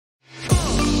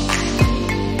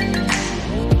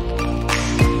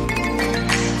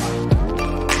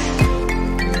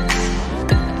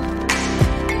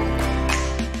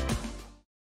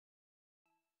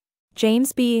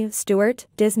JamesBStewart,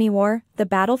 Disneywar, The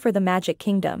Battle for the Magic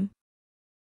Kingdom.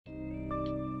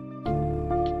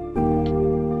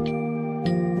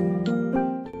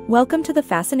 Welcome to the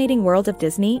fascinating world of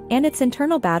Disney and its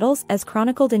internal battles as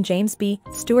chronicled in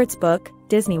JamesBStewart's book,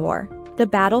 Disneywar, The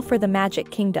Battle for the Magic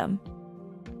Kingdom.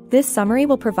 This summary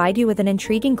will provide you with an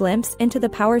intriguing glimpse into the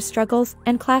power struggles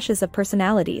and clashes of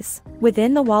personalities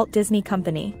within the Walt Disney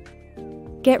Company.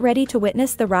 Get ready to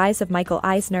witness the rise of Michael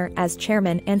Eisner as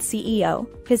chairman and CEO,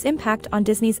 his impact on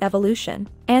Disney's evolution,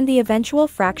 and the eventual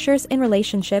fractures in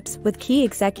relationships with key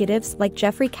executives like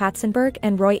Jeffrey Katzenberg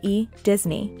and Roy E.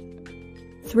 Disney.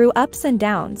 Through ups and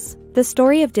downs, the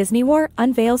story of Disneywar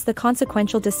unveils the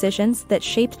consequential decisions that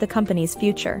shaped the company's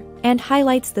future, and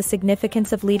highlights the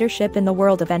significance of leadership in the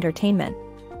world of entertainment.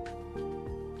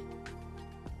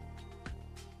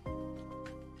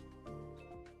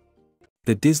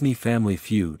 The Disney Family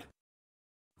Feud.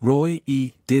 Roy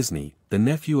E. Disney, the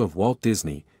nephew of Walt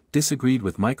Disney, disagreed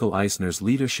with Michael Eisner's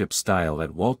leadership style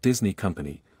at Walt Disney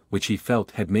Company, which he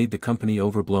felt had made the company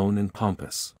overblown and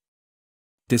pompous.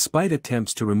 Despite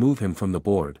attempts to remove him from the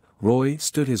board, Roy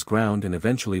stood his ground and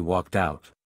eventually walked out.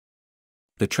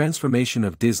 The Transformation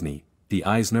of Disney, the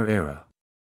Eisner Era.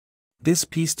 This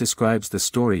piece describes the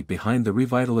story behind the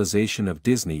revitalization of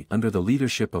Disney under the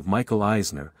leadership of Michael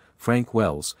Eisner, Frank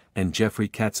Wells, and Jeffrey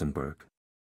Katzenberg.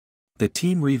 The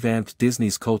team revamped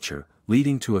Disney's culture,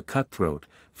 leading to a cutthroat,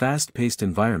 fast-paced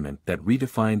environment that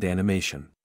redefined animation.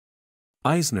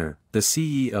 Eisner, the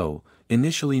CEO,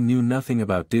 initially knew nothing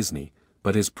about Disney,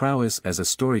 but his prowess as a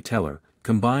storyteller,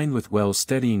 combined with Wells'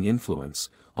 steadying influence,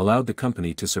 allowed the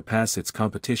company to surpass its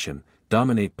competition,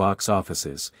 dominate box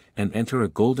offices, and enter a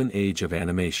golden age of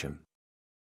animation.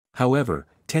 However,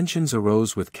 tensions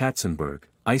arose with Katzenberg,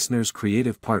 Eisner's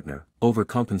creative partner, over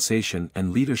compensation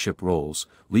and leadership roles,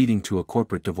 leading to a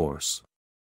corporate divorce.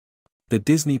 The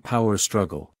Disney Power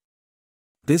Struggle.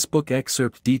 This book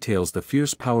excerpt details the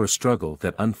fierce power struggle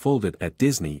that unfolded at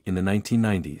Disney in the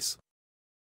 1990s.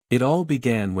 It all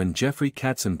began when Jeffrey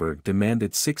Katzenberg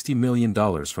demanded $60 million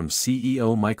from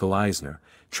CEO Michael Eisner,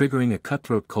 triggering a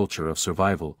cutthroat culture of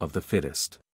survival of the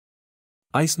fittest.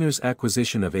 Eisner's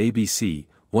acquisition of ABC,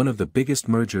 one of the biggest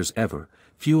mergers ever,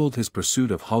 fueled his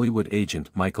pursuit of Hollywood agent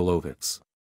Michael Ovitz.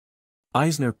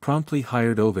 Eisner promptly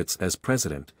hired Ovitz as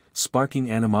president,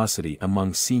 sparking animosity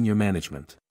among senior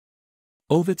management.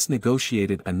 Ovitz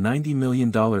negotiated a $90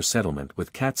 million settlement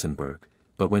with Katzenberg,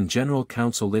 but when General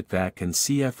Counsel Litvak and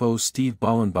CFO Steve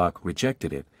Bollenbach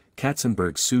rejected it,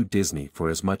 Katzenberg sued Disney for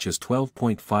as much as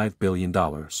 $12.5 billion.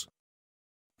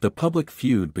 The public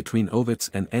feud between Ovitz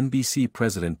and NBC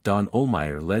president Don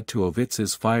Ohlmeyer led to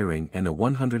Ovitz's firing and a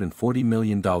 $140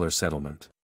 million settlement.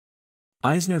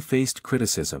 Eisner faced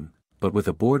criticism, but with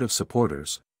a board of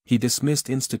supporters, he dismissed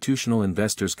institutional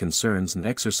investors' concerns and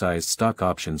exercised stock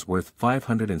options worth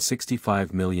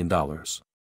 $565 million.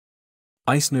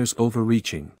 Eisner's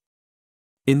Overreaching.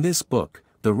 In this book,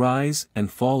 the rise and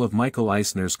fall of Michael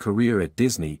Eisner's career at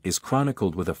Disney is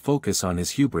chronicled with a focus on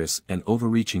his hubris and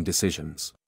overreaching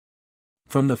decisions.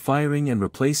 From the firing and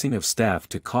replacing of staff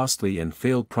to costly and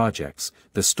failed projects,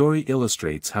 the story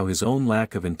illustrates how his own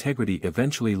lack of integrity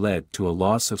eventually led to a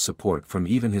loss of support from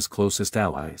even his closest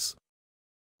allies.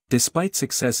 Despite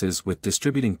successes with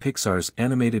distributing Pixar's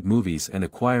animated movies and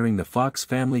acquiring the Fox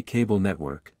Family cable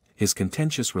network, his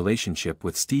contentious relationship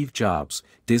with Steve Jobs,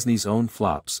 Disney's own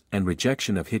flops, and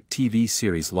rejection of hit TV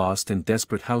series Lost and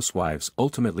Desperate Housewives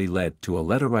ultimately led to a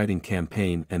letter-writing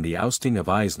campaign and the ousting of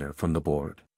Eisner from the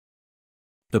board.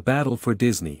 The Battle for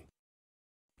Disney.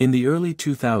 In the early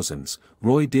 2000s,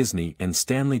 Roy Disney and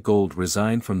Stanley Gold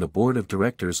resigned from the board of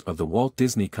directors of the Walt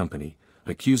Disney Company,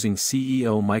 accusing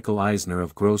CEO Michael Eisner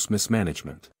of gross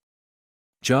mismanagement.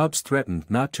 Jobs threatened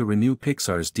not to renew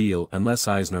Pixar's deal unless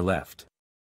Eisner left.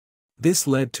 This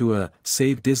led to a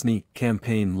Save Disney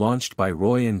campaign launched by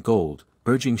Roy and Gold,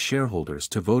 urging shareholders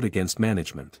to vote against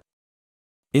management.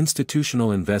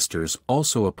 Institutional investors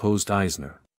also opposed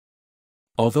Eisner.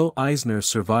 Although Eisner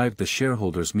survived the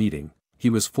shareholders' meeting, he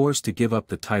was forced to give up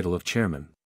the title of chairman.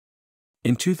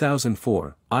 In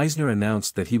 2004, Eisner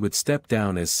announced that he would step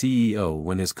down as CEO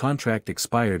when his contract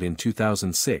expired in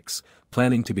 2006,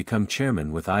 planning to become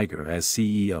chairman with Iger as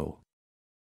CEO.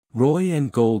 Roy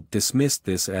and Gold dismissed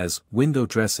this as window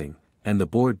dressing, and the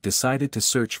board decided to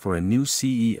search for a new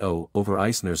CEO over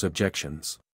Eisner's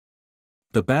objections.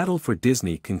 The battle for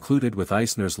Disney concluded with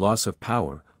Eisner's loss of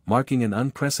power, marking an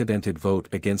unprecedented vote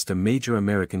against a major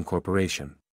American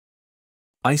corporation.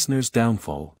 Eisner's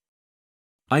downfall.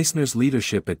 Eisner's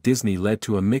leadership at Disney led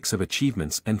to a mix of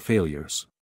achievements and failures.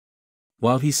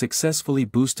 While he successfully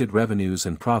boosted revenues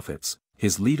and profits,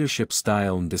 his leadership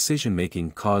style and decision-making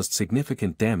caused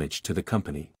significant damage to the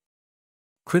company.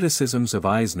 Criticisms of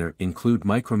Eisner include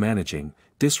micromanaging,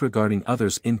 disregarding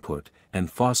others' input, and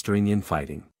fostering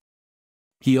infighting.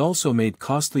 He also made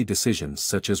costly decisions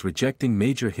such as rejecting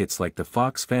major hits like the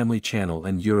Fox Family Channel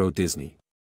and Euro Disney.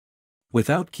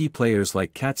 Without key players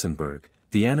like Katzenberg,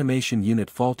 the animation unit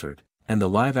faltered, and the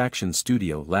live-action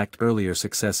studio lacked earlier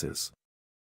successes.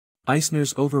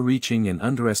 Eisner's overreaching and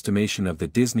underestimation of the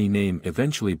Disney name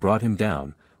eventually brought him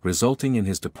down, resulting in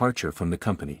his departure from the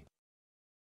company.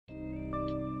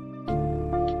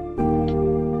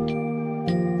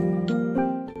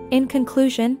 In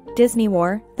conclusion,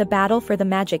 Disneywar, The Battle for the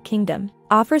Magic Kingdom,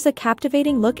 offers a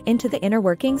captivating look into the inner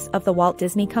workings of the Walt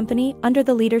Disney Company under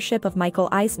the leadership of Michael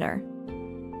Eisner.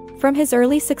 From his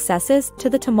early successes to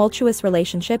the tumultuous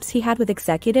relationships he had with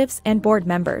executives and board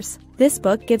members, this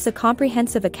book gives a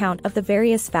comprehensive account of the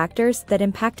various factors that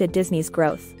impacted Disney's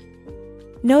growth.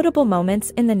 Notable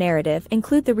moments in the narrative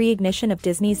include the reignition of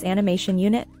Disney's animation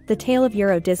unit, the tale of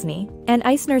Euro Disney, and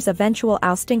Eisner's eventual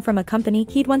ousting from a company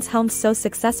he'd once helmed so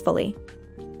successfully.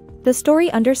 The story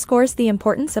underscores the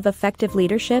importance of effective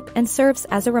leadership and serves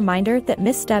as a reminder that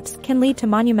missteps can lead to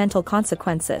monumental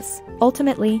consequences.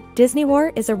 Ultimately,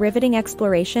 Disneywar is a riveting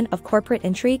exploration of corporate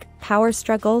intrigue, power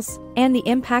struggles, and the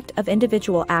impact of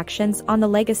individual actions on the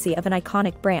legacy of an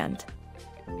iconic brand.